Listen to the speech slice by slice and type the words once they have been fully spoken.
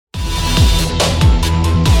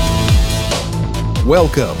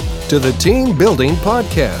Welcome to the Team Building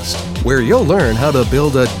Podcast, where you'll learn how to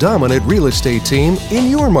build a dominant real estate team in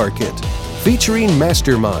your market, featuring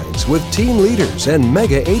masterminds with team leaders and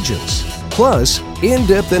mega agents, plus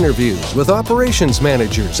in-depth interviews with operations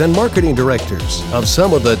managers and marketing directors of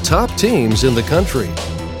some of the top teams in the country.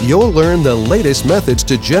 You'll learn the latest methods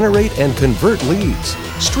to generate and convert leads,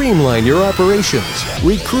 streamline your operations,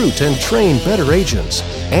 recruit and train better agents,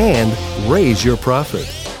 and raise your profit.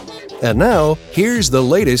 And now, here's the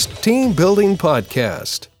latest Team Building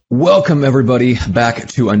Podcast. Welcome, everybody, back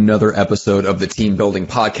to another episode of the Team Building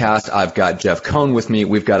Podcast. I've got Jeff Cohn with me.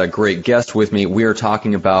 We've got a great guest with me. We are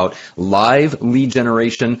talking about live lead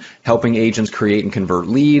generation, helping agents create and convert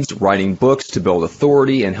leads, writing books to build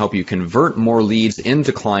authority, and help you convert more leads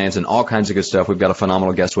into clients and all kinds of good stuff. We've got a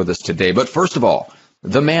phenomenal guest with us today. But first of all,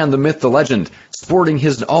 the man, the myth, the legend, sporting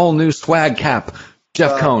his all-new swag cap,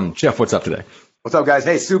 Jeff Cohn. Jeff, what's up today? What's up, guys?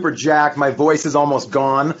 Hey, super jacked. My voice is almost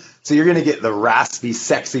gone, so you're going to get the raspy,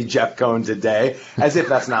 sexy Jeff Cohn today, as if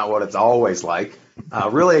that's not what it's always like.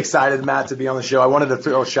 Really excited, Matt, to be on the show. I wanted to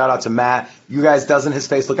throw a shout-out to Matt. You guys, doesn't his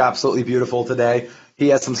face look absolutely beautiful today? He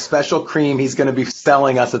has some special cream he's going to be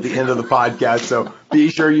selling us at the end of the podcast, so be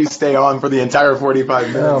sure you stay on for the entire 45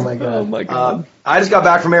 minutes. Oh, my God. Oh, my God. I just got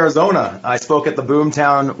back from Arizona. I spoke at the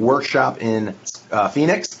Boomtown workshop in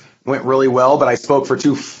Phoenix. Went really well, but I spoke for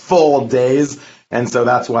 2 full days, and so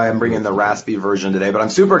that's why I'm bringing the raspy version today. But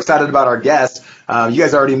I'm super excited about our guest. You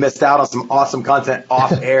guys already missed out on some awesome content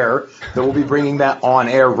off air, so we'll be bringing that on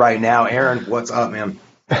air right now. Aaron, what's up, man?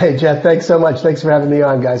 Hey, Jeff, thanks so much. Thanks for having me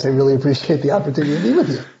on, guys. I really appreciate the opportunity to be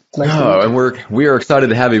with you. And we are excited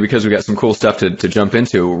to have you because we've got some cool stuff to jump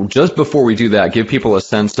into. Just before we do that, give people a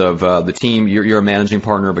sense of the team. You're a managing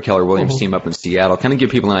partner of a Keller Williams team up in Seattle. Kind of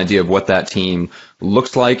give people an idea of what that team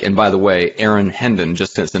looks like. And by the way, Aaron Hendon,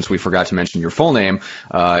 just since we forgot to mention your full name,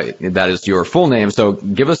 that is your full name. So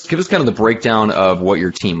give us kind of the breakdown of what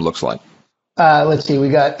your team looks like. Let's see. We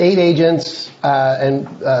got 8 agents, and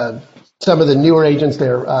some of the newer agents,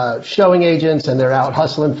 they're showing agents, and they're out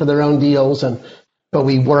hustling for their own deals. But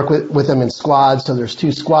we work with them in squads. So there's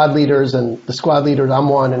 2 squad leaders, and the squad leaders, I'm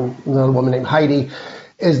one, and another woman named Heidi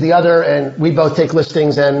is the other. And we both take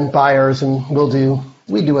listings and buyers, and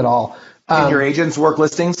we do it all. Can your agents work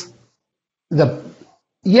listings?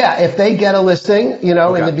 If they get a listing, in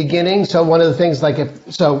the beginning. So one of the things,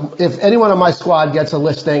 if anyone on my squad gets a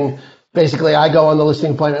listing, basically I go on the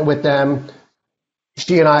listing appointment with them.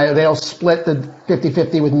 She and they'll split the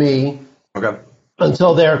 50-50 with me. Okay.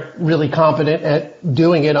 Until they're really competent at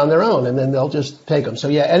doing it on their own, and then they'll just take them. So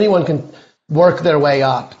yeah, anyone can work their way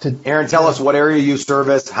up. Aaron, tell us what area you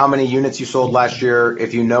service, how many units you sold last year,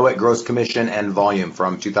 if you know it, gross commission and volume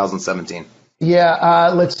from 2017.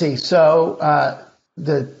 Yeah, let's see. So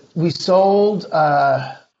we sold.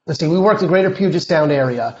 We worked the greater Puget Sound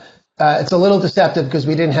area. It's a little deceptive because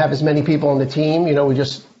we didn't have as many people on the team. We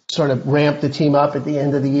just sort of ramped the team up at the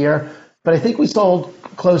end of the year. But I think we sold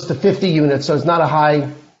close to 50 units, so it's not a high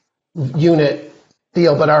unit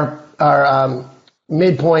deal, but our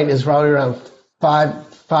midpoint is probably around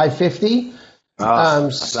 550.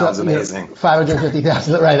 That sounds amazing.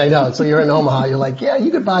 550,000, right? I know. So you're in Omaha. You're like, yeah,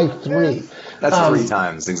 you could buy 3. That's 3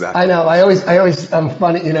 times exactly. I know. I always, I'm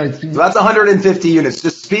funny. So that's 150 units.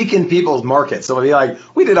 Just speak in people's markets. So it'll be like,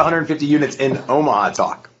 we did 150 units in Omaha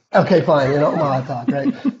talk. Okay, fine. Omaha talk,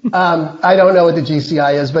 right? I don't know what the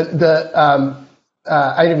GCI is, but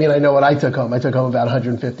I know what I took home. I took home about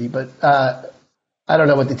 150, but I don't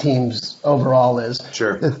know what the team's overall is.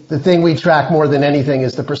 Sure. The thing we track more than anything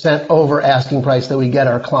is the percent over asking price that we get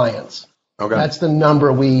our clients. Okay. That's the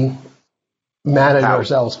number we manage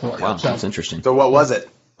ourselves for. Wow, that's interesting. So what was it?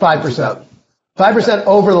 5%. 5%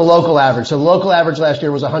 over the local average. So the local average last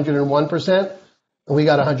year was 101%. We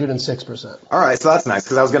got 106%. All right, so that's nice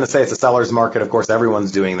because I was going to say it's a seller's market. Of course,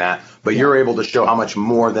 everyone's doing that, but you're able to show how much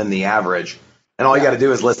more than the average. And all you got to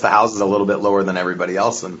do is list the houses a little bit lower than everybody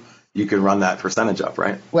else, and you can run that percentage up,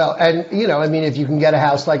 right? Well, and if you can get a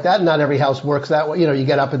house like that, not every house works that way. You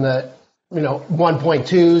get up in the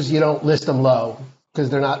 1.2s, you don't list them low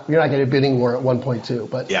because you're not getting a bidding war at 1.2.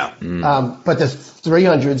 But yeah, but the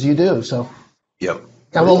 300s you do. So yep,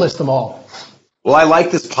 and we'll list them all. Well, I like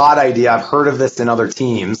this pod idea. I've heard of this in other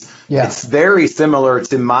teams. Yeah. It's very similar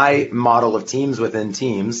to my model of teams within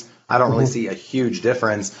teams. I don't really see a huge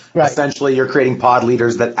difference. Right. Essentially, you're creating pod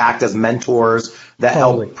leaders that act as mentors that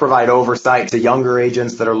help provide oversight to younger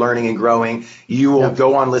agents that are learning and growing. You will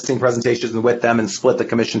go on listing presentations with them and split the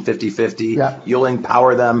commission 50-50. Yeah. You'll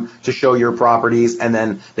empower them to show your properties, and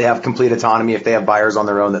then they have complete autonomy if they have buyers on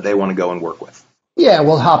their own that they want to go and work with. Yeah,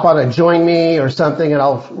 we'll hop on a join me or something,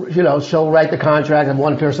 and she'll write the contract. I have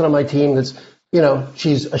one person on my team that's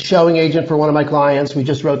she's a showing agent for one of my clients. We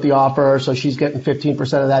just wrote the offer, so she's getting 15%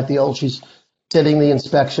 of that deal. She's sitting the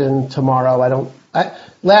inspection tomorrow.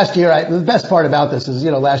 Last year, the best part about this is,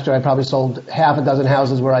 last year I probably sold half a dozen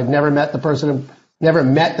houses where I'd never met the person, never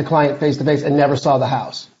met the client face to face, and never saw the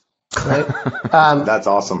house. Right? That's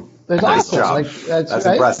awesome. Nice awesome. job. That's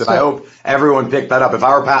right? Impressive. So, I hope everyone picked that up. If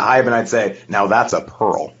I were Pat Hyben, I'd say, now that's a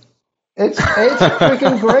pearl. It's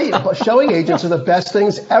freaking great. But showing agents are the best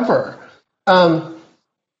things ever. I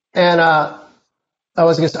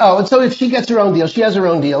was going to say, and so if she gets her own deal, she has her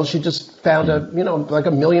own deal. She just found like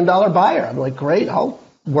 $1 million buyer. I'm like, great, I'll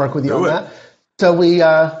work with you on that. So we,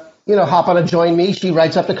 hop on a Join Me. She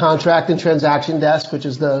writes up the contract in Transaction Desk, which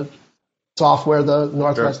is the software the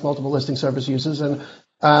Northwest Multiple Listing Service uses. And,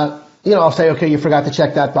 I'll say, okay, you forgot to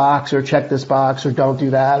check that box or check this box or don't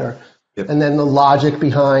do that. And then the logic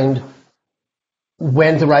behind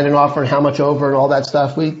when to write an offer and how much over and all that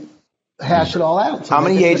stuff. We hash it all out. How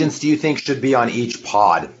many agents do you think should be on each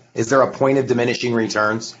pod? Is there a point of diminishing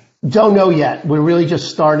returns? Don't know yet. We really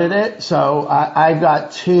just started it. So I've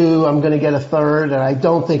got 2. I'm going to get a 3rd, and I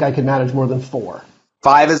don't think I can manage more than 4.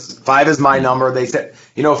 5 is my number. They said,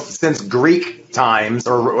 since Greek times,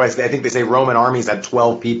 or I think they say Roman armies had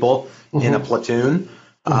 12 people in a platoon.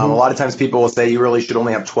 A lot of times people will say you really should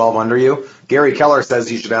only have 12 under you. Gary Keller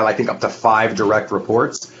says you should have, I think, up to 5 direct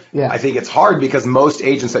reports. Yeah. I think it's hard because most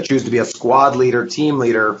agents that choose to be a squad leader, team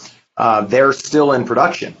leader, they're still in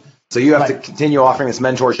production. So you have to continue offering this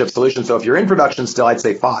mentorship solution. So if you're in production still, I'd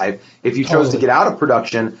say 5. If you chose to get out of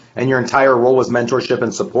production and your entire role was mentorship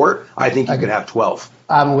and support, I think you could have 12.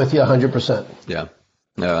 I'm with you 100%. Yeah.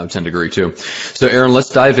 I tend to agree too. So Aaron, let's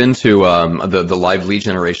dive into the live lead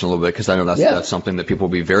generation a little bit, because I know that's something that people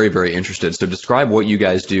will be very, very interested. So describe what you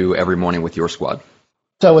guys do every morning with your squad.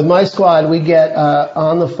 So with my squad, we get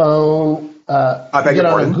on the phone. I beg your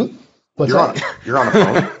pardon? You're on a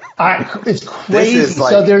phone? It's crazy.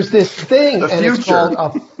 So there's this thing, and it's called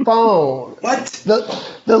a phone. What?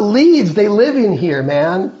 The leads, they live in here,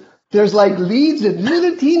 man. There's like leads and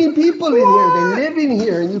little teeny people in here. They live in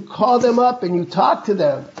here, and you call them up and you talk to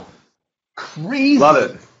them. Crazy. Love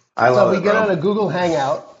it. I love it. So we get on a Google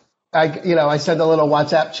Hangout. I send a little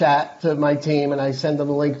WhatsApp chat to my team, and I send them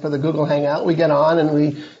a link for the Google Hangout. We get on and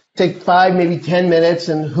we take 5, maybe 10 minutes,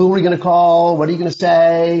 and who are we going to call? What are you going to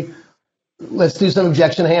say? Let's do some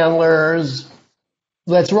objection handlers.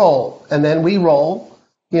 Let's roll. And then we roll.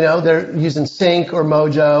 They're using Sync or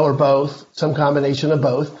Mojo or both, some combination of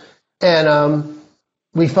both. And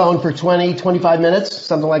we phone for 20, 25 minutes,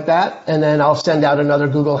 something like that. And then I'll send out another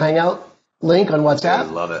Google Hangout link on WhatsApp. I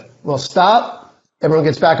love it. We'll stop. Everyone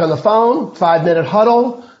gets back on the phone, 5-minute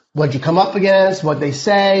huddle. What'd you come up against? What they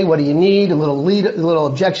say? What do you need? A little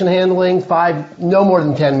objection handling. No more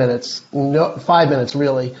than 10 minutes. 5 minutes,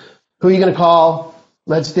 really. Who are you going to call?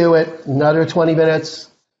 Let's do it. Another 20 minutes.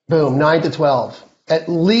 Boom, 9 to 12. At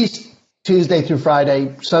least Tuesday through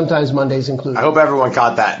Friday, sometimes Mondays included. I hope everyone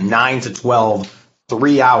caught that. 9 to 12,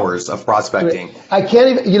 3 hours of prospecting. I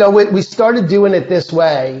can't even, we started doing it this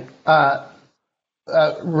way,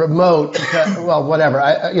 remote, well, whatever.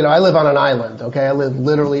 I live on an island, okay? I live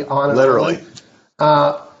literally on an island.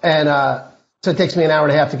 So it takes me an hour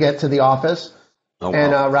and a half to get to the office. Oh, wow.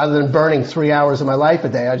 And rather than burning 3 hours of my life a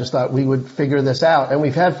day, I just thought we would figure this out. And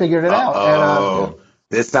we've figured it out.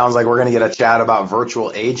 This sounds like we're going to get a chat about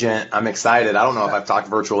virtual agent. I'm excited. I don't know if I've talked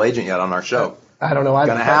virtual agent yet on our show. I don't know. It's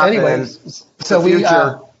going to happen. Anyways, so we,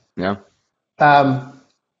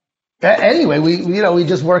 anyway, we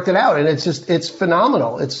just worked it out, and it's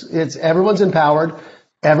phenomenal. It's everyone's empowered,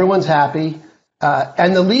 everyone's happy,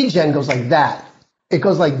 and the lead gen goes like that. It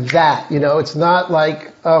goes like that. It's not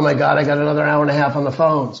like, oh my God, I got another hour and a half on the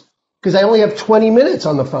phones, because I only have 20 minutes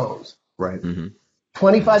on the phones. Right. Mm-hmm.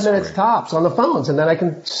 25 minutes tops on the phones, and then I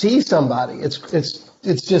can see somebody. It's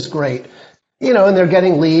just great. And they're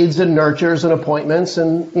getting leads and nurtures and appointments,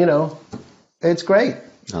 and it's great.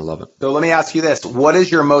 I love it. So let me ask you this: what is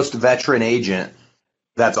your most veteran agent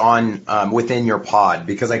that's on within your pod?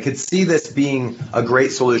 Because I could see this being a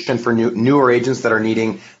great solution for newer agents that are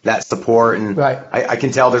needing that support. And I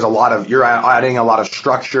can tell you're adding a lot of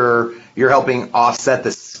structure. You're helping offset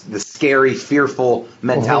the scary, fearful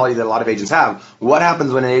mentality that a lot of agents have. What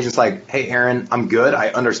happens when an agent's like, hey, Aaron, I'm good. I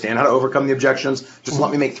understand how to overcome the objections. Just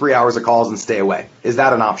let me make 3 hours of calls and stay away. Is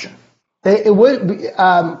that an option? It would be.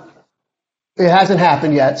 It hasn't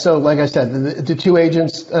happened yet. So like I said, the 2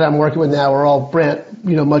 agents that I'm working with now are all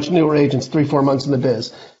much newer agents, 3-4 months in the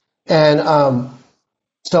biz. And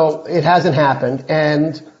so it hasn't happened.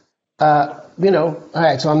 And, all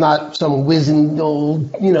right, so I'm not some wizened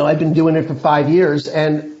old, I've been doing it for 5 years.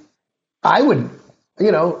 And I would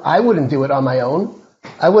I wouldn't do it on my own.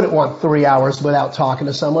 I wouldn't want 3 hours without talking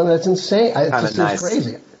to someone. That's insane. It just seems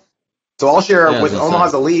crazy. So I'll share with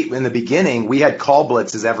Omaha's Elite in the beginning, we had call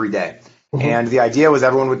blitzes every day. Mm-hmm. And the idea was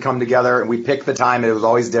everyone would come together and we picked the time, and it was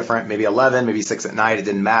always different, maybe 11, maybe 6 at night. It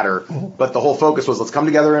didn't matter. Mm-hmm. But the whole focus was, let's come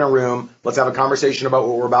together in a room. Let's have a conversation about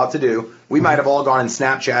what we're about to do. We might have all gone and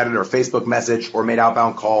Snapchatted or Facebook message or made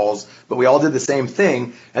outbound calls, but we all did the same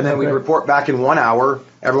thing. And then we'd report back in 1 hour.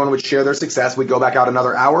 Everyone would share their success. We'd go back out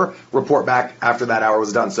another hour, report back after that hour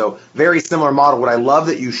was done. So very similar model. What I love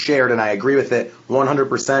that you shared, and I agree with it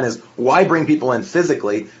 100%, is why bring people in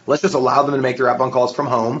physically? Let's just allow them to make their outbound calls from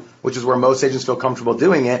home, which is where most agents feel comfortable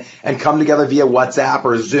doing it, and come together via WhatsApp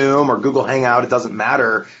or Zoom or Google Hangout. It doesn't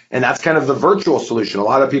matter. And that's kind of the virtual solution. A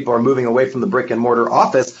lot of people are moving away from the brick and mortar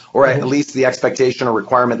office, or at least the expectation or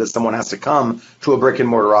requirement that someone has to come to a brick and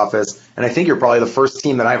mortar office. And I think you're probably the first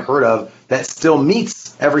team that I've heard of that still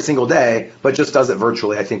meets every single day, but just does it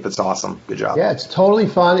virtually. I think that's awesome. Good job. Yeah, it's totally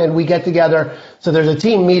fun. And we get together. So there's a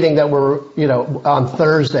team meeting that we're, on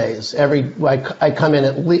Thursdays. I come in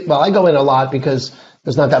at least, I go in a lot because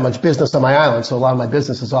there's not that much business on my island. So a lot of my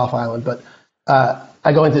business is off island, but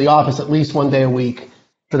I go into the office at least one day a week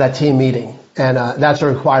for that team meeting. And that's a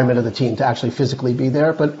requirement of the team to actually physically be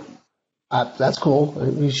there. But that's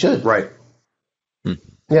cool. You should. Right.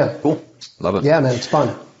 Yeah. Cool. Love it. Yeah, man, it's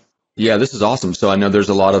fun. Yeah, this is awesome. So I know there's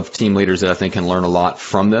a lot of team leaders that I think can learn a lot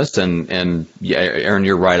from this. And yeah, Aaron,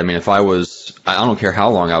 you're right. I mean, I don't care how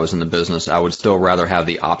long I was in the business, I would still rather have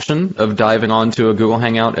the option of diving onto a Google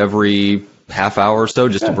Hangout every half hour or so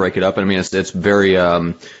just to break it up. And I mean, it's very,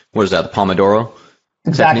 what is that, the Pomodoro?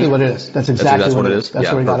 Exactly technique? What it is. That's exactly what it is. That's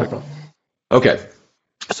where we got it from. Okay.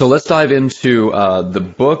 So let's dive into the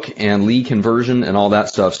book and lead conversion and all that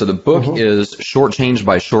stuff. So the book is Shortchanged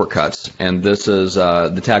by Shortcuts, and this is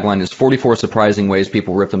the tagline is 44 surprising ways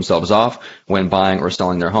people rip themselves off when buying or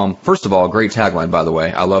selling their home. First of all, great tagline, by the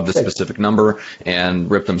way. I love the specific number, and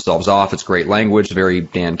rip themselves off. It's great language, very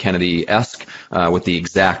Dan Kennedy-esque with the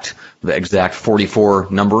exact 44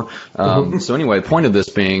 number. So anyway, the point of this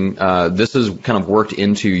being this is kind of worked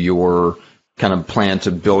into your kind of plan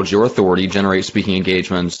to build your authority, generate speaking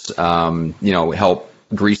engagements, help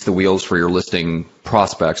grease the wheels for your listing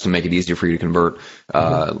prospects to make it easier for you to convert,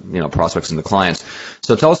 prospects into clients.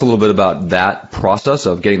 So tell us a little bit about that process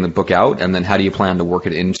of getting the book out, and then how do you plan to work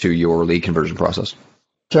it into your lead conversion process?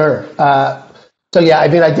 Sure. I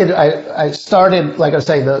started, like I was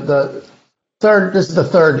saying, this is the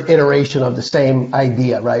third iteration of the same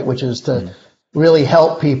idea, right? Which is to really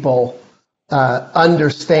help people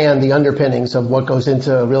understand the underpinnings of what goes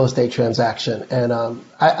into a real estate transaction. And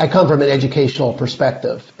I come from an educational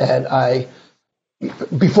perspective, and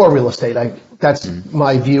before real estate, that's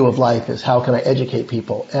my view of life, is how can I educate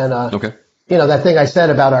people? And that thing I said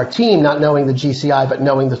about our team not knowing the GCI but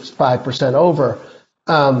knowing the 5% over,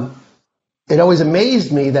 it always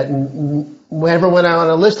amazed me that whenever I went out on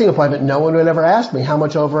a listing appointment, no one would ever ask me, how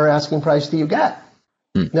much over asking price do you get?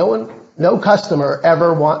 No customer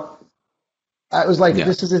ever I was like,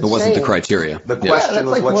 this is insane. It wasn't the criteria. The question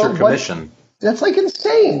was, what's your commission? That's like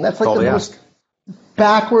insane. That's like the most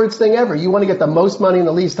backwards thing ever. You want to get the most money in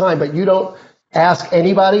the least time, but you don't ask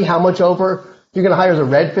anybody how much over you're going to hire as a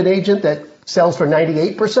Redfin agent that sells for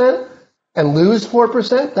 98% and lose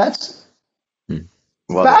 4%. That's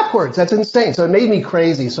backwards. That's insane. So it made me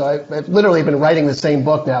crazy. So I've literally been writing the same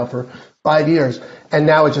book now for 5 years, and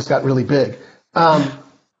now it just got really big.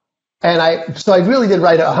 And I really did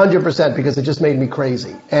write 100% because it just made me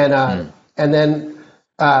crazy. And then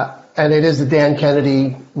it is the Dan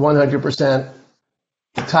Kennedy 100%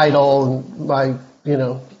 title, and I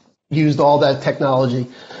used all that technology.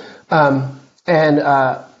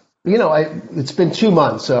 It's been 2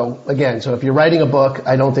 months. So if you're writing a book,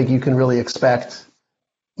 I don't think you can really expect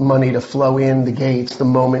money to flow in the gates the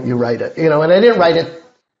moment you write it. And I didn't write it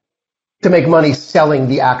to make money selling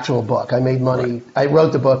the actual book. I made money. Right. I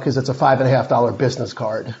wrote the book because it's a $5.50 business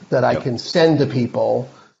card that I can send to people.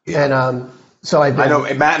 Yeah. And I know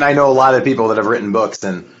Matt, and I know a lot of people that have written books,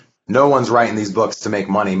 and no one's writing these books to make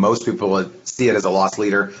money. Most people see it as a loss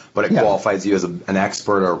leader, but it qualifies you as an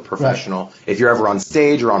expert or a professional. Right. If you're ever on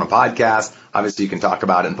stage or on a podcast, obviously you can talk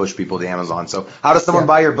about it and push people to Amazon. So how does someone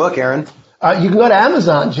buy your book, Aaron? You can go to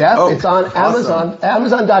Amazon, Jeff. It's on awesome.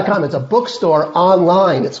 Amazon.com. It's a bookstore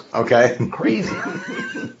online. It's crazy.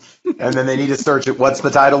 And then they need to search it. What's the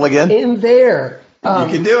title again? In there. You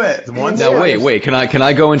can do it. Now, wait. Can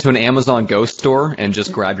I go into an Amazon Ghost store and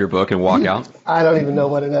just grab your book and walk out? I don't even know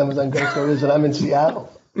what an Amazon Ghost store is, and I'm in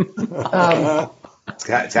Seattle.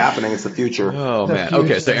 It's happening. It's the future. Oh, man.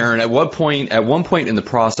 Okay, so Aaron, at one point in the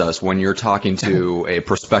process, when you're talking to a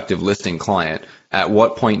prospective listing client, At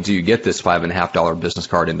what point do you get this $5.50 business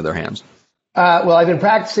card into their hands? Well, I've been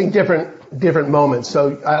practicing different moments.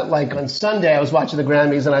 So, like on Sunday, I was watching the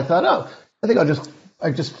Grammys, and I thought, I think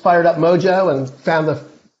I just fired up Mojo and found the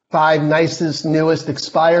 5 nicest, newest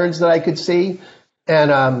expireds that I could see,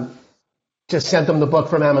 and just sent them the book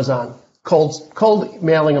from Amazon, cold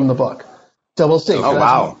mailing them the book. So we'll see. Oh,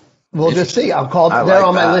 wow. We'll just see. They're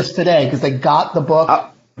on my list today because they got the book.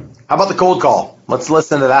 How about the cold call? Let's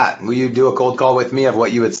listen to that. Will you do a cold call with me of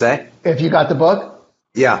what you would say? If you got the book?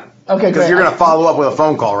 Yeah. Okay, great. Because you're going to follow up with a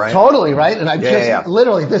phone call, right? Totally, right? And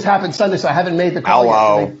literally, this happened Sunday, so I haven't made the call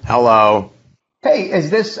yet. Hello. Hey, is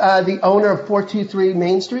this the owner of 423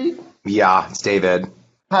 Main Street? Yeah, it's David.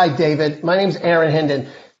 Hi, David. My name's Aaron Hendon.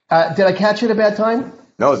 Did I catch you at a bad time?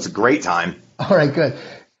 No, it's a great time. All right, good.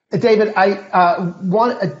 David,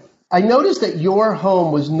 I noticed that your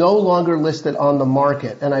home was no longer listed on the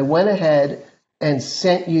market, and I went ahead and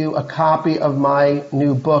sent you a copy of my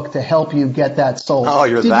new book to help you get that sold. Oh,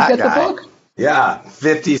 you're that guy. Did you get the book? Yeah,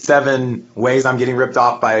 57 ways I'm getting ripped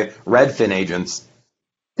off by Redfin agents.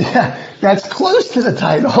 Yeah, that's close to the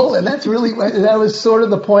title, and that was sort of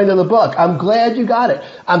the point of the book. I'm glad you got it.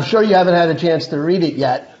 I'm sure you haven't had a chance to read it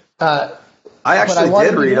yet. I actually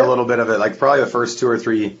did read a little bit of it, like probably the first 2 or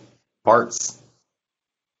 3 parts.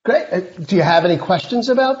 Great. Do you have any questions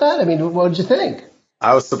about that? I mean, what did you think?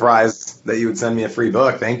 I was surprised that you would send me a free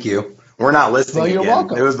book. Thank you. We're not listing you're again.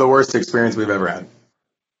 welcome. It was the worst experience we've ever had.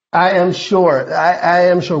 I am sure. I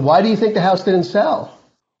am sure. Why do you think the house didn't sell?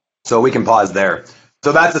 So we can pause there.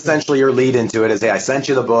 So that's essentially your lead into it is, hey, I sent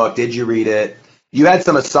you the book. Did you read it? You had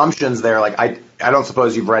some assumptions there. Like, I don't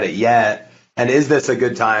suppose you've read it yet. And is this a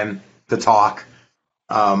good time to talk?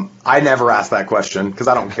 I never ask that question because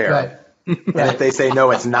I don't care. Right. And if they say,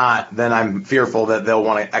 no, it's not, then I'm fearful that they'll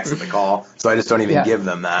want to exit the call. So I just don't even give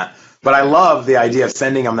them that. But I love the idea of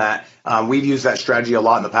sending them that. We've used that strategy a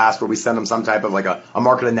lot in the past where we send them some type of like a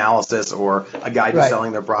market analysis or a guide to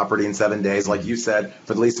selling their property in 7 days, like you said,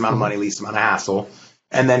 for the least amount of money, least amount of hassle.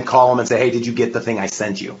 And then call them and say, hey, did you get the thing I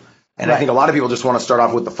sent you? And I think a lot of people just want to start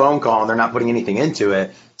off with the phone call and they're not putting anything into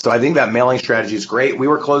it. So I think that mailing strategy is great. We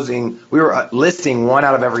were listing 1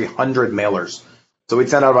 out of every 100 mailers. So we'd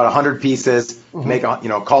send out about 100 pieces,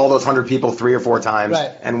 call those 100 people 3 or 4 times,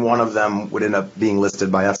 and one of them would end up being listed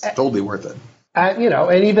by us. Totally worth it. And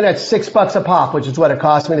even at $6 a pop, which is what it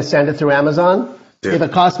cost me to send it through Amazon. Dude. If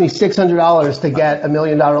it cost me $600 to get $1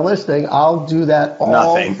 million listing, I'll do that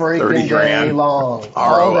all freaking day long.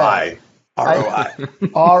 ROI.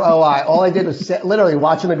 ROI. All I did was literally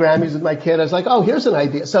watching the Grammys with my kid. I was like, oh, here's an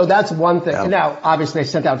idea. So that's one thing. Yeah. Now, obviously, I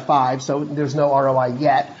sent out 5, so there's no ROI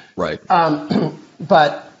yet. Right.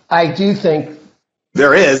 But I do think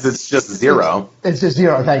there is. It's just 0. It's just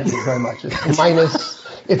 0. Thank you very much. It's minus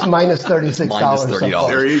 $36 minus $30. So far.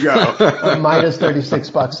 There you go. Minus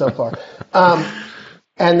 $36 so far.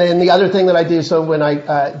 And then the other thing that I do, so when I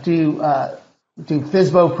do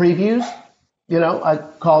FSBO previews, I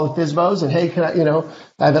call the FSBOs and, hey, can I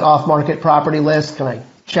have an off-market property list. Can I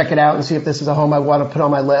check it out and see if this is a home I want to put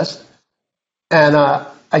on my list? And I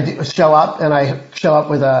show up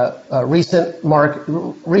with a recent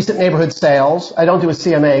neighborhood sales. I don't do a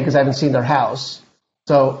CMA because I haven't seen their house.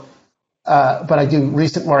 So, but I do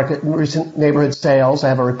recent neighborhood sales. I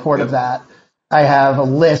have a report of that. I have a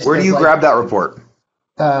list. Where do you grab that report?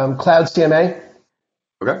 Cloud CMA.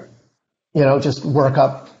 Okay. Just work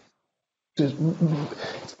up.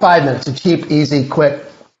 It's 5 minutes. It's cheap, easy, quick.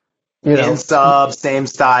 In sub, same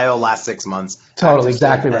style, last 6 months. Totally,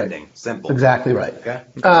 exactly right. Simple. Exactly right. Okay.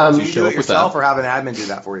 So you do it yourself or have an admin do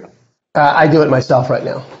that for you? I do it myself right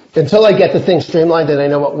now. Until I get the thing streamlined and I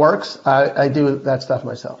know what works, I do that stuff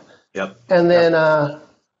myself. Yep. And then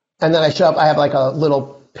I show up. I have like a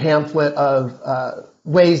little pamphlet of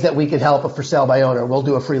ways that we can help a for sale by owner. We'll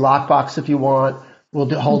do a free lockbox if you want. We'll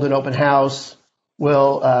hold an open house.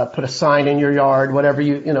 We'll put a sign in your yard, whatever do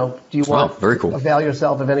you want? Very cool. Avail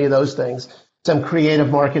yourself of any of those things. Some creative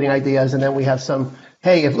marketing ideas, and then we have some.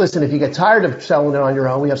 Hey, if you get tired of selling it on your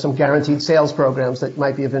own, we have some guaranteed sales programs that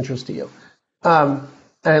might be of interest to you. And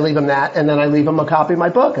I leave them that, and then I leave them a copy of my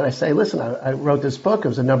book, and I say, listen, I wrote this book. It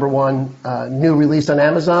was a #1 new release on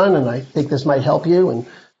Amazon, and I think this might help you.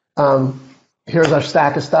 And here's our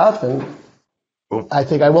stack of stuff, and I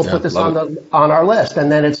think I will put this on our list,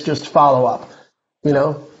 and then it's just follow up.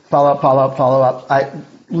 Follow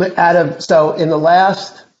up. So in the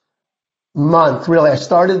last month, really, I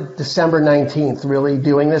started December 19th, really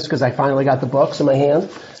doing this because I finally got the books in my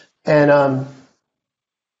hand. And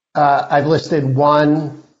I've listed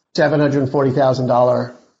one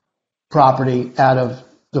 $740,000 property out of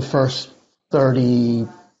the first 30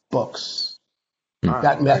 books.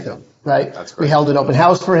 That method. right? That's great. We held an open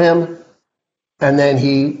house for him. And then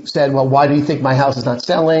he said, well, why do you think my house is not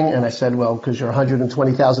selling? And I said, well, because you're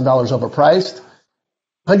 $120,000 overpriced.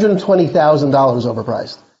 $120,000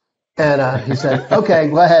 overpriced. And he said, okay,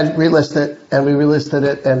 go ahead, relist it. And we relisted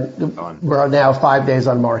it. And we're now 5 days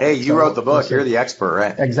on market. Hey, you wrote the book. You're the expert,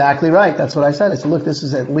 right? Exactly right. That's what I said. I said, look, this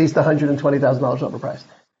is at least $120,000 overpriced.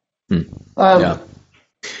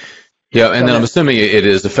 Yeah, and then I'm assuming it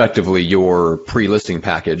is effectively your pre-listing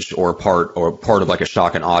package or part of like a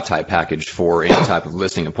shock and awe type package for any type of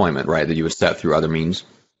listing appointment, right? That you would set through other means.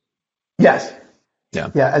 Yes.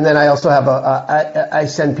 Yeah. Yeah, and then I also have I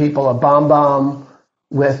send people a bomb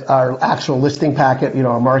with our actual listing packet,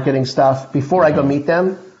 our marketing stuff. Before I go meet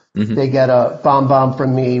them, they get a bomb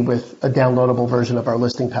from me with a downloadable version of our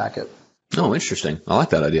listing packet. Oh, interesting. I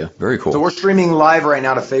like that idea. Very cool. So we're streaming live right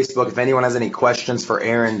now to Facebook. If anyone has any questions for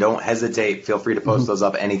Aaron, don't hesitate. Feel free to post those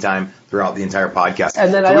up anytime throughout the entire podcast.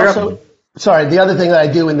 And then the other thing that I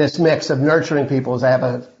do in this mix of nurturing people is I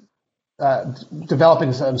have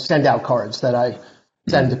developing some send out cards that I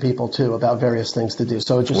send to people too about various things to do.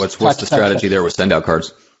 So it just what's the strategy there with send out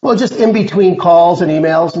cards? Well, just in between calls and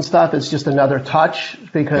emails and stuff, it's just another touch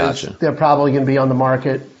because they're probably going to be on the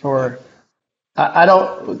market for. I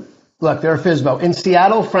don't look. They're a FSBO in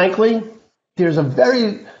Seattle. Frankly, there's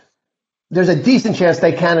a decent chance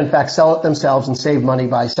they can in fact sell it themselves and save money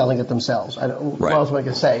by selling it themselves. What else am I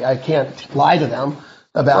going to say? I can't lie to them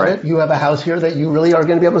about it. You have a house here that you really are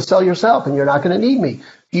going to be able to sell yourself, and you're not going to need me.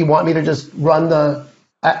 Do you want me to just run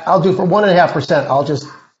I'll do for 1.5%. I'll just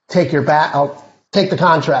take I'll take the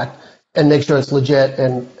contract and make sure it's legit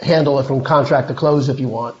and handle it from contract to close if you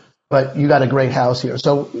want. But you got a great house here.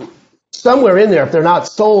 So somewhere in there, if they're not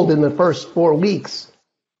sold in the first 4 weeks,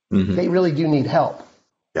 they really do need help.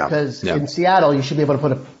 Yeah. Because in Seattle, you should be able to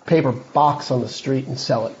put a paper box on the street and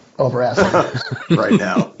sell it over asking. Right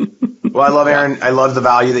now. Well, I love Aaron. I love the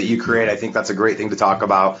value that you create. I think that's a great thing to talk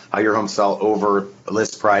about, how your homes sell over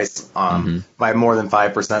list price by more than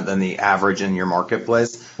 5% than the average in your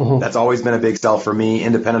marketplace. That's always been a big sell for me,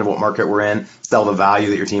 independent of what market we're in. Sell the value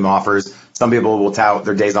that your team offers. Some people will tout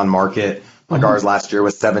their days on market. Like ours last year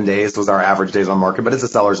was 7 days was our average days on market, but it's a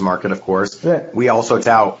seller's market, of course. Right. We also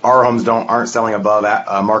tout our homes aren't selling above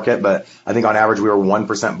market, but I think on average we were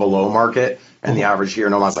 1% below market, and the average here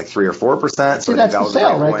in Omaha is like 3 or 4%. So that's the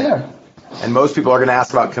sale right there. And most people are going to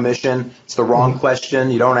ask about commission. It's the wrong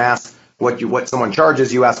question. You don't ask what someone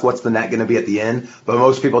charges. You ask what's the net going to be at the end. But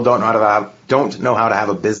most people don't know how to have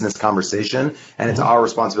a business conversation, and it's our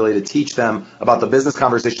responsibility to teach them about the business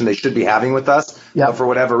conversation they should be having with us. But for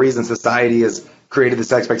whatever reason, society has created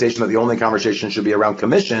this expectation that the only conversation should be around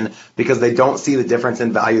commission because they don't see the difference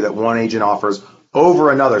in value that one agent offers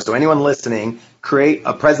over another. So anyone listening, create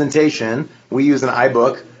a presentation. We use an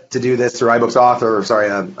iBook to do this through iBooks Author,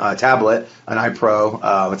 a tablet, an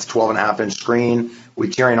iPro. It's a 12.5-inch screen. We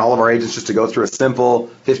train all of our agents just to go through a simple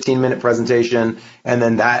 15-minute presentation, and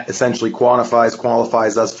then that essentially qualifies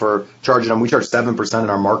us for charging them. We charge 7% in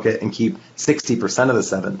our market and keep 60% of the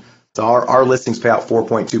 7. So our listings pay out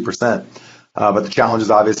 4.2%. But the challenge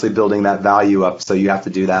is obviously building that value up. So you have to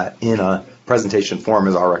do that in a presentation form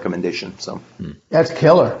is our recommendation. So that's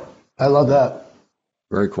killer. I love that.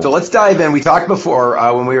 Very cool. So let's dive in. We talked before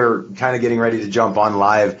when we were kind of getting ready to jump on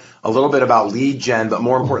live a little bit about lead gen, but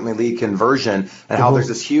more importantly, lead conversion and how there's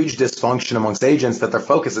this huge dysfunction amongst agents that their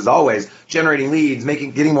focus is always generating leads,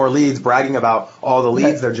 getting more leads, bragging about all the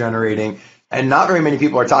leads they're generating. And not very many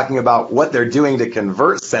people are talking about what they're doing to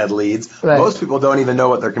convert said leads. Right. Most people don't even know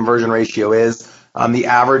what their conversion ratio is. The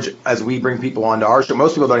average, as we bring people onto our show,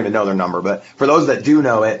 most people don't even know their number. But for those that do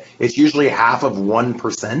know it, it's usually half of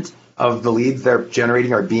 1% of the leads they're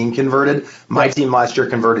generating are being converted. My team last year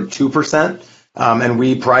converted 2%. And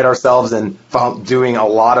we pride ourselves in doing a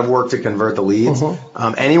lot of work to convert the leads.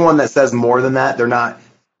 Anyone that says more than that, they're not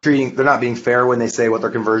being fair when they say what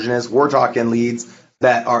their conversion is. We're talking leads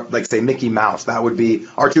that are like, say, Mickey Mouse. That would be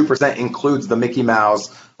our 2% includes the Mickey Mouse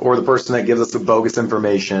or the person that gives us the bogus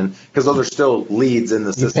information, because those are still leads in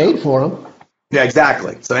the system. You paid for them. Yeah,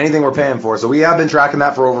 exactly. So anything we're paying for. So we have been tracking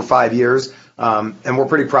that for over 5 years, and we're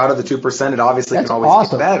pretty proud of the 2%. It obviously can always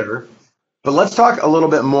get better. But let's talk a little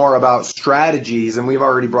bit more about strategies, and we've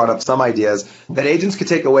already brought up some ideas that agents could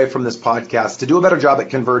take away from this podcast to do a better job at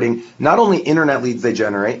converting not only internet leads they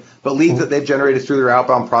generate, but leads that they've generated through their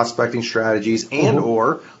outbound prospecting strategies and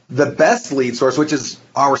or the best lead source, which is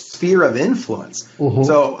our sphere of influence.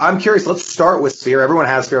 So I'm curious, let's start with sphere. Everyone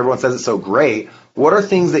has sphere. Everyone says it's so great. What are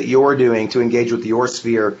things that you're doing to engage with your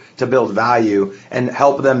sphere to build value and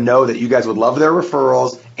help them know that you guys would love their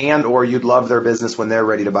referrals and or you'd love their business when they're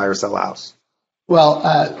ready to buy or sell a house? Well,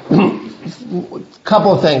 a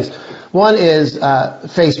couple of things. One is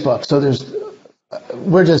Facebook. So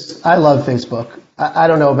I love Facebook. I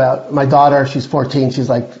don't know about my daughter. She's 14. She's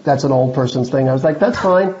like, that's an old person's thing. I was like, that's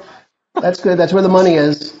fine. That's good. That's where the money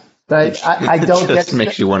is. Right? I don't get. It just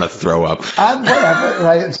makes you want to throw up. Whatever.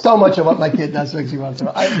 Right? So much of what my kid does makes you want to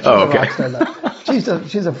throw up. She's okay. A rock star, though.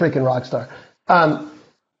 She's a freaking rock star. And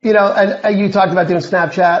you talked about doing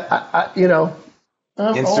Snapchat.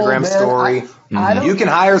 Instagram story. You can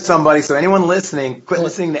hire somebody. So anyone listening, quit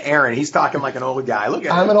listening to Aaron. He's talking like an old guy. Look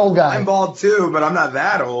at I'm an old guy. I'm bald too, but I'm not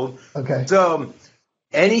that old. Okay. So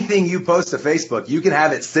anything you post to Facebook, you can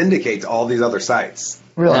have it syndicate to all these other sites.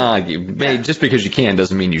 Really? Just because you can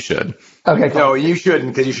doesn't mean you should. Okay. Cool. No, you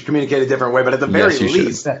shouldn't, because you should communicate a different way. But at the very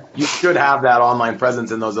least, you should have that online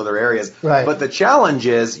presence in those other areas. Right. But the challenge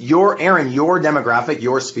is, your demographic,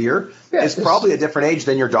 your sphere, is probably a different age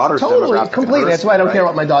than your daughter's demographic. Completely. That's why I don't care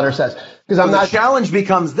what my daughter says. The challenge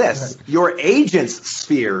becomes this. Right. Your agents'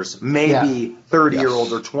 spheres may be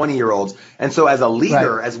 30-year-olds or 20-year-olds. And so as a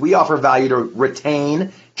leader, as we offer value to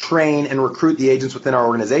retain, train, and recruit the agents within our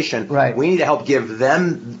organization, we need to help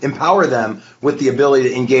empower them with the ability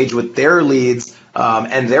to engage with their leads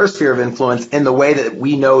and their sphere of influence in the way that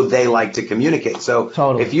we know they like to communicate. So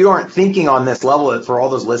if you aren't thinking on this level, for all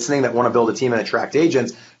those listening that want to build a team and attract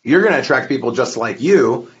agents, you're going to attract people just like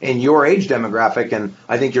you in your age demographic, and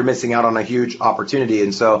I think you're missing out on a huge opportunity.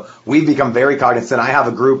 And so we've become very cognizant. I have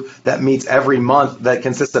a group that meets every month that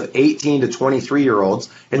consists of 18 to 23-year-olds.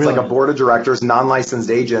 It's like a board of directors, non-licensed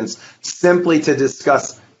agents, simply to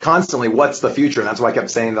discuss constantly what's the future. And that's why I kept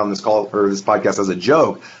saying it on this call or this podcast as a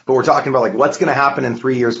joke. But we're talking about like what's going to happen in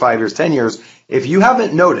 3 years, 5 years, 10 years. If you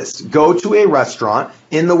haven't noticed, go to a restaurant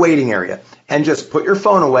in the waiting area and just put your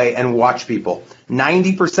phone away and watch people.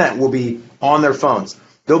 90% will be on their phones.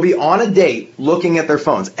 They'll be on a date looking at their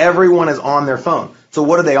phones. Everyone is on their phone. So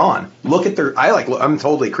what are they on? Look at their, I'm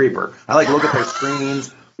totally creeper. I look at their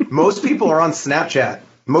screens. Most people are on Snapchat.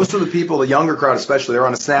 Most of the people, the younger crowd especially, they're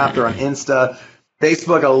on a Snap, they're on Insta,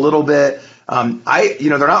 Facebook a little bit.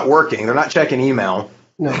 They're not working. They're not checking email.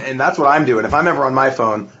 No. And that's what I'm doing. If I'm ever on my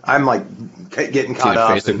phone, I'm like getting caught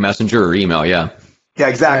up. Facebook Messenger or email, yeah. Yeah,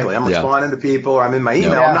 exactly. I'm responding to people, or I'm in my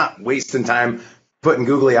email. I'm not wasting time putting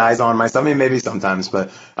googly eyes on myself. I mean, maybe sometimes,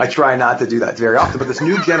 but I try not to do that very often. But this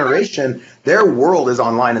new generation, their world is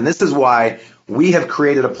online. And this is why we have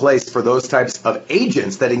created a place for those types of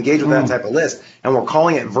agents that engage with that type of list. And we're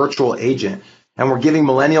calling it virtual agent. And we're giving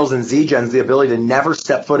millennials and Z-Gens the ability to never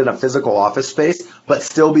step foot in a physical office space, but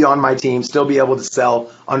still be on my team, still be able to sell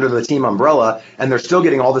under the team umbrella. And they're still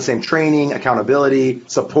getting all the same training, accountability,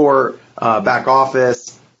 support, back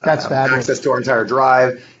office, access to our entire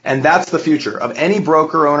drive. And that's the future of any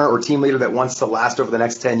broker owner or team leader that wants to last over the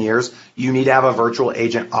next 10 years. You need to have a virtual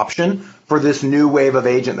agent option for this new wave of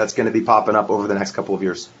agent that's going to be popping up over the next couple of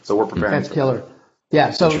years. So we're preparing. That's killer.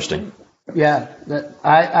 Yeah. So interesting. Yeah,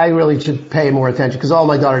 I really should pay more attention because all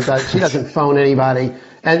my daughter does, she doesn't phone anybody.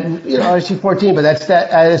 And, she's 14, but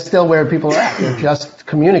that is still where people are at. They're just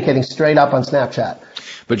communicating straight up on Snapchat.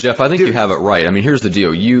 But Jeff, I think you have it right. I mean, here's the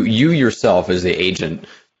deal. You yourself as the agent,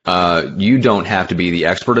 you don't have to be the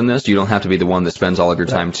expert in this. You don't have to be the one that spends all of your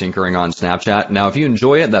time tinkering on Snapchat. Now, if you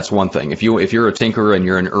enjoy it, that's one thing. If you're a tinkerer and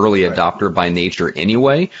you're an early adopter by nature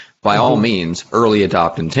anyway, by all means, early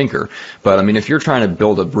adopt and tinker. But I mean, if you're trying to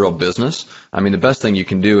build a real business, I mean, the best thing you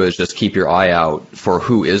can do is just keep your eye out for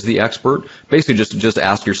who is the expert. Basically, just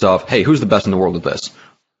ask yourself, hey, who's the best in the world at this?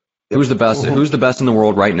 Who's the best? Who's the best in the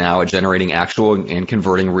world right now at generating actual and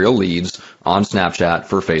converting real leads on Snapchat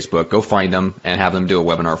for Facebook? Go find them and have them do a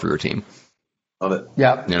webinar for your team. Love it.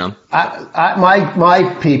 Yeah.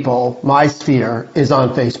 My people, my sphere is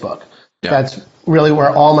on Facebook. Yeah. That's really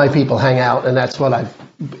where all my people hang out, and that's what I've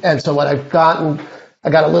gotten. I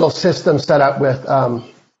got a little system set up with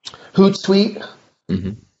Hootsuite,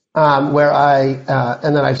 where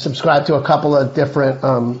and then I've subscribed to a couple of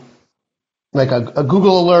different. Like a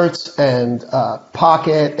Google Alerts and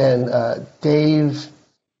Pocket and Dave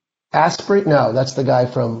Asprey. No, that's the guy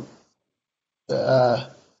from I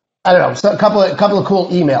don't know. So a couple of cool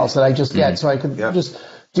emails that I just get, so I could just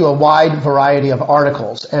do a wide variety of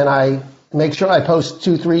articles, and I make sure I post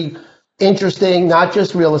 2-3 interesting, not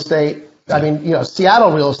just real estate. I mean,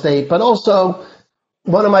 Seattle real estate, but also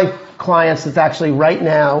one of my clients that's actually right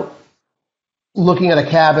now looking at a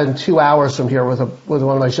cabin 2 hours from here with one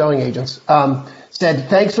of my showing agents, said,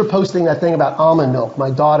 thanks for posting that thing about almond milk. My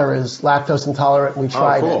daughter is lactose intolerant, and we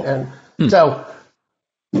tried it. And so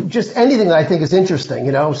just anything that I think is interesting,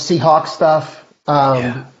 Seahawks stuff,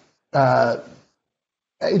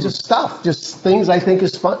 just things I think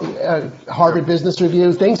is fun, Harvard Business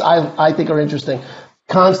Review, things I think are interesting.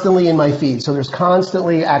 constantly in my feed. So there's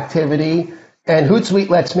constantly activity, and Hootsuite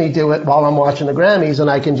lets me do it while I'm watching the Grammys, and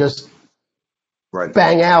I can just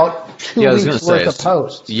bang out 2 weeks worth of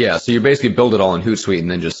posts. Yeah, so you basically build it all in Hootsuite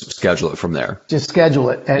and then just schedule it from there. Just schedule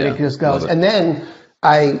it, and it just goes. And then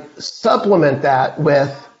I supplement that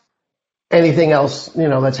with anything else,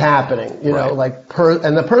 that's happening, like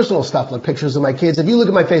and the personal stuff, like pictures of my kids. If you look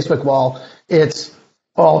at my Facebook wall, it's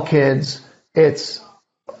all kids. It's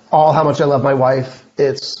all how much I love my wife.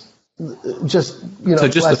 It's just, so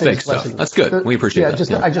just the fake stuff. That's good. We appreciate that.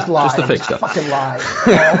 I just lie. Just the fake stuff. Fucking lie.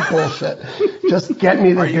 All bullshit. Just get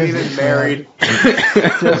me the business. Are you even married?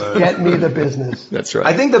 Just get me the business. That's right.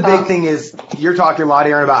 I think the big thing is you're talking a lot,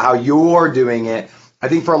 Aaron, about how you're doing it. I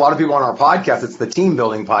think for a lot of people on our podcast, it's the team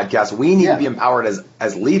building podcast. We need to be empowered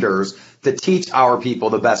as leaders to teach our people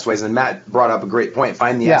the best ways. And Matt brought up a great point.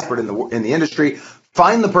 Find the expert in the industry.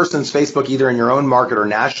 Find the person's Facebook, either in your own market or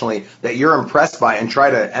nationally, that you're impressed by, and try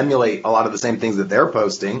to emulate a lot of the same things that they're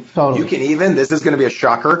posting. Totally. You can even, this is going to be a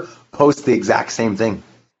shocker, post the exact same thing.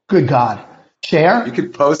 Good God. Share? You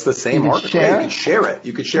could post the same article. Share? You could share it.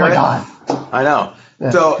 You could share it. God. I know.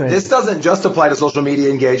 That's so crazy. This doesn't just apply to social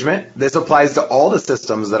media engagement. This applies to all the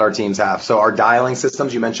systems that our teams have. So our dialing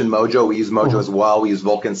systems, you mentioned Mojo. We use Mojo as well. We use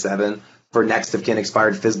Vulcan 7 for next of kin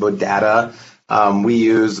expired FSBO data. We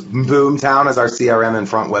use Boomtown as our CRM and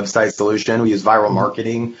front website solution. We use viral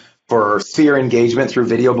marketing for sphere engagement through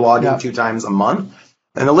video blogging 2 times a month.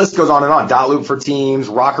 And the list goes on and on. Dotloop for teams,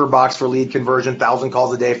 Rockerbox for lead conversion, 1,000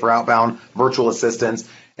 calls a day for outbound virtual assistants.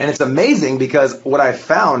 And it's amazing because what I've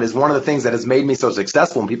found is one of the things that has made me so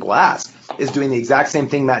successful when people ask is doing the exact same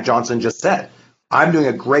thing Matt Johnson just said. I'm doing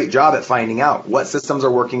a great job at finding out what systems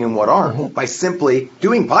are working and what aren't by simply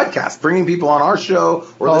doing podcasts, bringing people on our show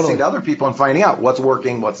or listening to other people and finding out what's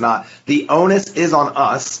working, what's not. The onus is on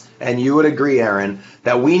us, and you would agree, Aaron,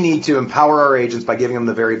 that we need to empower our agents by giving them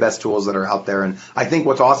the very best tools that are out there. And I think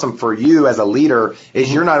what's awesome for you as a leader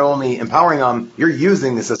is you're not only empowering them, you're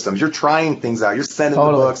using the systems, you're trying things out, you're sending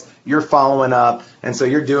the books, you're following up, and so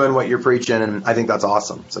you're doing what you're preaching, and I think that's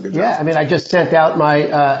awesome. So good job. Yeah, I mean, I just sent out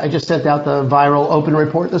the viral open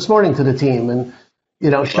report this morning to the team, and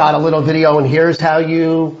shot a little video, and here's how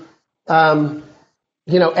you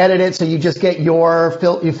edit it, so you just get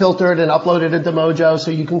you filter it and upload it into Mojo,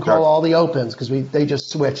 so you can call all the opens, because they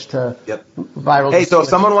just switched to viral. Hey, so if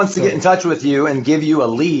someone wants to get in touch with you and give you a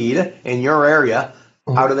lead in your area,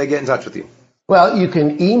 how do they get in touch with you? Well, you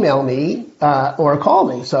can email me or call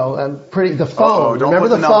me. So the phone. Don't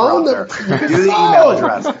remember put the phone? Out there. Do the email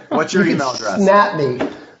address. What's your email address? Snap me.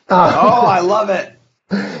 I love it.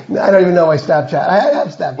 I don't even know my Snapchat. I have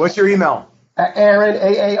Snapchat. What's your email? Aaron,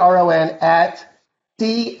 AARON, at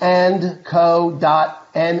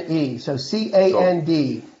candco.me. So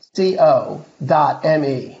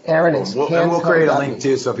CANDCO.me. Aaron is we'll create a link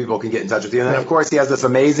too so people can get in touch with you. And then, of course, he has this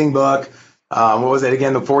amazing book. What was it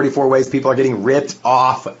again? The 44 ways people are getting ripped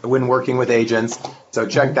off when working with agents. So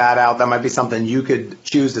check that out. That might be something you could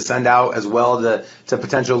choose to send out as well to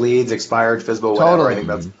potential leads, expired, FSBO, whatever. I think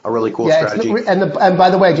that's a really cool strategy. And by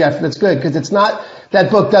the way, Jeff, that's good, because it's not,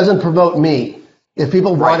 that book doesn't promote me. If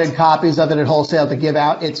people wanted copies of it at wholesale to give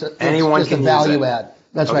out, it's just a value add.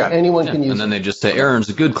 That's right. Anyone can use it. And then they just say, Aaron's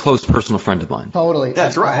a good, close personal friend of mine. Totally.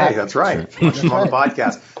 That's right. Hey, that's right. That's on the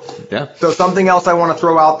podcast. Yeah. So something else I want to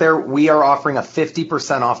throw out there, we are offering a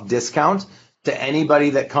 50% off discount to anybody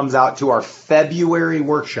that comes out to our February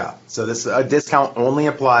workshop. So this discount only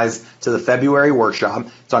applies to the February workshop.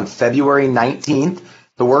 It's on February 19th.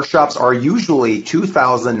 The workshops are usually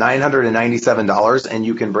 $2,997, and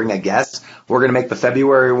you can bring a guest. We're going to make the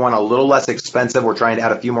February one a little less expensive. We're trying to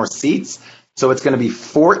add a few more seats. So it's going to be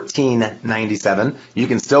 $14.97. You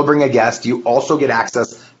can still bring a guest. You also get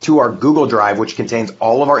access to our Google Drive, which contains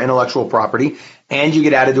all of our intellectual property, and you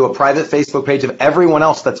get added to a private Facebook page of everyone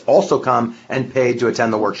else that's also come and paid to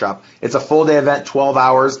attend the workshop. It's a full day event, 12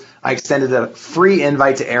 hours. I extended a free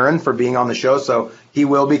invite to Aaron for being on the show, so he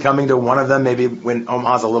will be coming to one of them, maybe when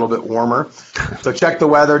Omaha's a little bit warmer. So check the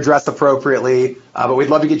weather, dress appropriately, but we'd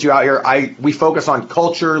love to get you out here. We focus on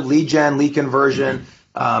culture, lead gen, lead conversion,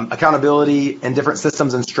 accountability, and different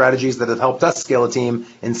systems and strategies that have helped us scale a team.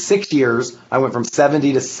 In 6 years, I went from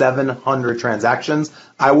 70 to 700 transactions.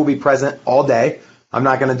 I will be present all day. I'm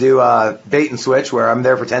not going to do a bait and switch where I'm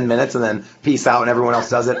there for 10 minutes and then peace out and everyone else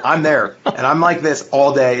does it. I'm there, and I'm like this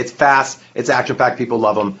all day. It's fast. It's action-packed. People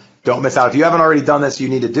love them. Don't miss out. If you haven't already done this, you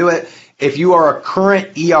need to do it. If you are a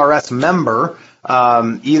current ERS member,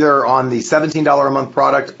 either on the $17 a month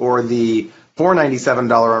product or the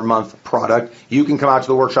 $497 a month product, you can come out to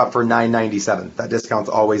the workshop for $997. That discount's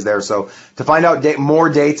always there. So to find out more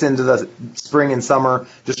dates into the spring and summer,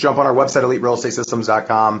 just jump on our website,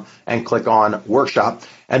 eliterealestatesystems.com, and click on workshop.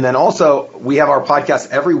 And then also, we have our podcast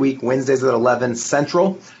every week, Wednesdays at 11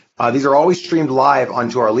 Central. These are always streamed live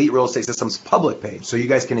onto our Elite Real Estate Systems public page, so you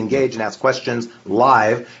guys can engage and ask questions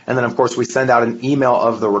live. And then, of course, we send out an email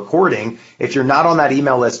of the recording. If you're not on that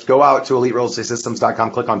email list, go out to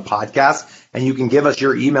eliterealestatesystems.com, click on podcast, and you can give us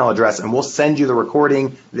your email address, and we'll send you the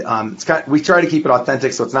recording. We try to keep it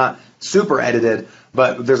authentic, so it's not super edited,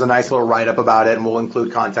 but there's a nice little write-up about it, and we'll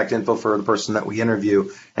include contact info for the person that we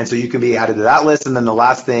interview. And so you can be added to that list. And then the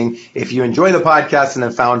last thing, if you enjoy the podcast and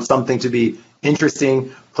have found something to be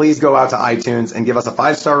interesting, please go out to iTunes and give us a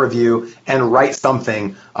 5-star review and write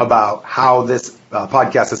something about how this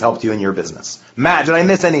podcast has helped you in your business. Matt, did I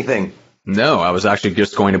miss anything? No, I was actually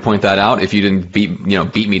just going to point that out. If you didn't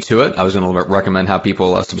beat me to it, I was going to recommend how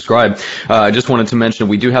people subscribe. I just wanted to mention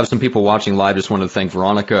we do have some people watching live. Just wanted to thank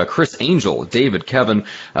Veronica, Chris Angel, David, Kevin,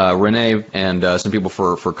 Renee, and some people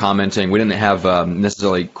for commenting. We didn't have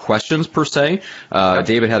necessarily questions per se.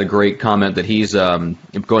 David had a great comment that he's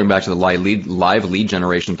going back to the live lead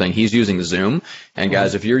generation thing. He's using Zoom. And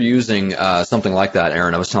guys, if you're using something like that,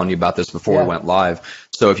 Aaron, I was telling you about this before we went live.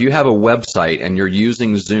 So if you have a website and you're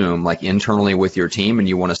using Zoom like internally with your team and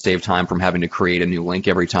you want to save time from having to create a new link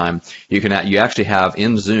every time, you actually have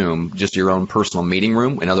in Zoom just your own personal meeting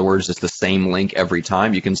room. In other words, it's the same link every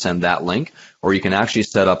time. You can send that link, or you can actually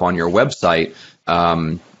set up on your website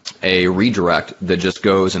a redirect that just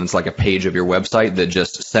goes, and it's like a page of your website that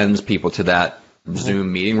just sends people to that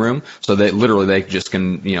Zoom meeting room, so that literally they just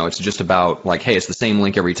can, it's just about like, hey, it's the same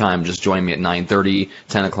link every time, just join me at 9:30,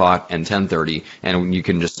 10 o'clock, and 10:30, and you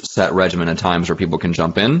can just set regimen and times where people can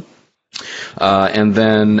jump in. And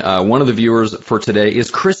then one of the viewers for today is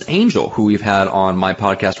Chris Angel, who we've had on my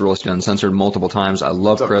podcast, Real Estate Uncensored, multiple times. I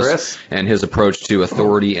love Chris and his approach to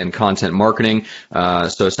authority and content marketing.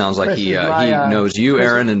 So it sounds like he knows you,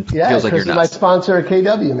 Aaron, and feels like Chris you're is my sponsor at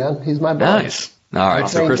KW, man. He's my boss. Nice. All right,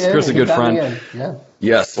 so Chris is a good friend. Yeah.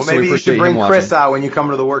 Yes. Well, maybe you should bring Chris out when you come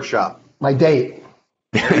to the workshop. My date.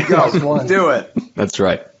 There you go. Do it. That's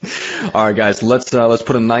right. All right, guys, let's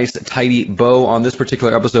put a nice, tidy bow on this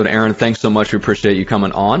particular episode. Aaron, thanks so much. We appreciate you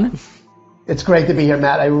coming on. It's great to be here,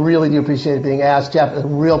 Matt. I really do appreciate being asked. Jeff, a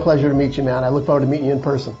real pleasure to meet you, man. I look forward to meeting you in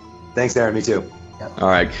person. Thanks, Aaron. Me too. Yeah. All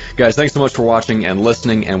right, guys, thanks so much for watching and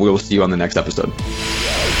listening, and we will see you on the next episode.